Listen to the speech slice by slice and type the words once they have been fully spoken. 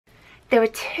There are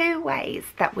two ways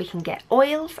that we can get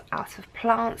oils out of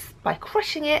plants, by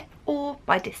crushing it or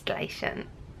by distillation.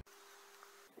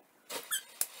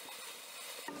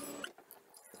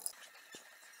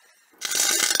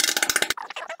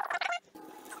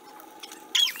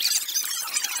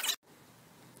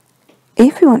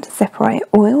 If we want to separate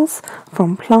oils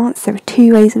from plants, there are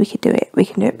two ways we could do it. We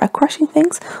can do it by crushing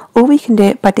things, or we can do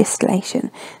it by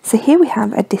distillation. So here we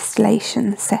have a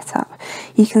distillation setup.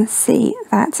 You can see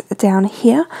that down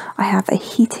here I have a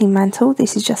heating mantle.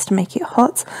 This is just to make it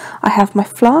hot. I have my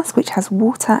flask which has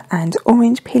water and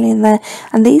orange peel in there,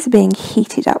 and these are being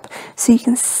heated up. So you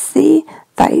can see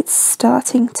that it's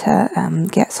starting to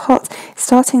get hot, it's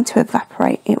starting to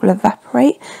evaporate. It will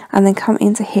evaporate and then come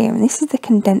into here, and this is the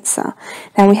condenser.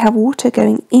 Now we have water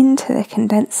going into the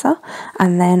condenser,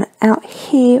 and then out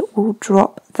here will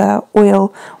drop the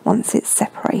oil once it's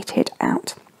separated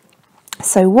out.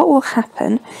 So what will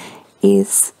happen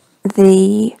is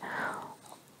the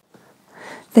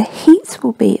heat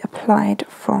will be applied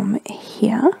from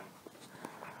here.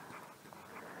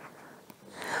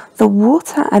 The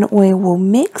water and oil will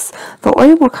mix, the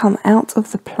oil will come out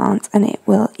of the plant and it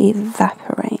will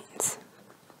evaporate.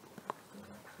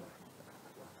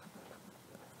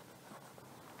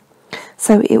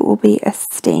 So it will be a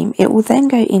steam. It will then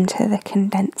go into the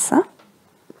condenser.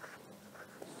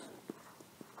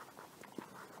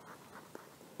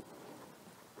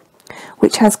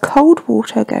 Which has cold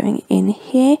water going in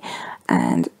here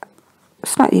and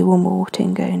slightly warmer water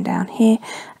going down here.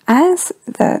 As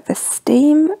the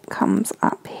steam comes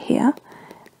up here,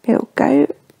 it'll go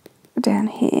down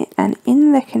here, and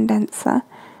in the condenser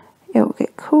it will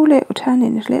get cooler, it will turn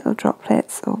into little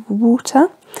droplets of water.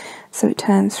 So it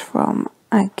turns from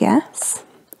a gas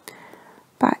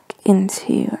back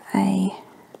into a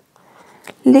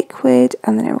liquid,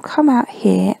 and then it will come out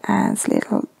here as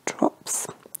little drops.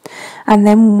 And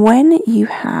then when you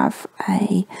have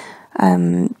a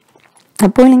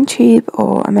boiling tube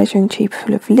or a measuring tube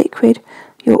full of liquid,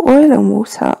 your oil and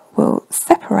water will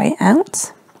separate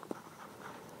out.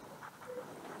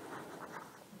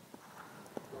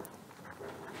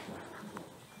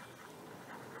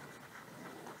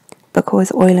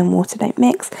 Because oil and water don't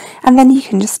mix, and then you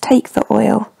can just take the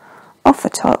oil off the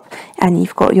top and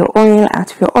you've got your oil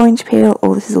out of your orange peel,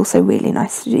 or this is also really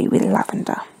nice to do with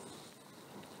lavender.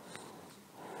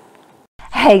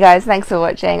 Hey guys, thanks for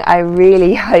watching. I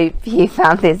really hope you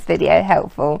found this video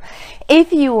helpful.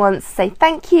 If you want to say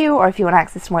thank you, or if you want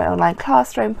access to my online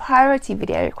classroom, priority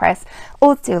video requests,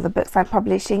 or to deal with the books I'm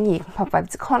publishing, you can pop over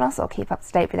to Conos or keep up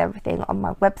to date with everything on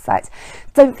my website.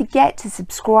 Don't forget to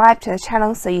subscribe to the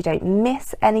channel so you don't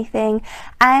miss anything,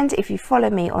 and if you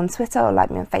follow me on Twitter or like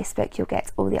me on Facebook, you'll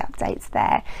get all the updates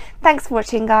there. Thanks for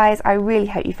watching guys. I really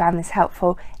hope you found this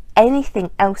helpful.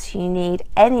 Anything else you need,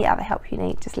 any other help you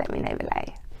need, just let me know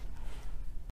below.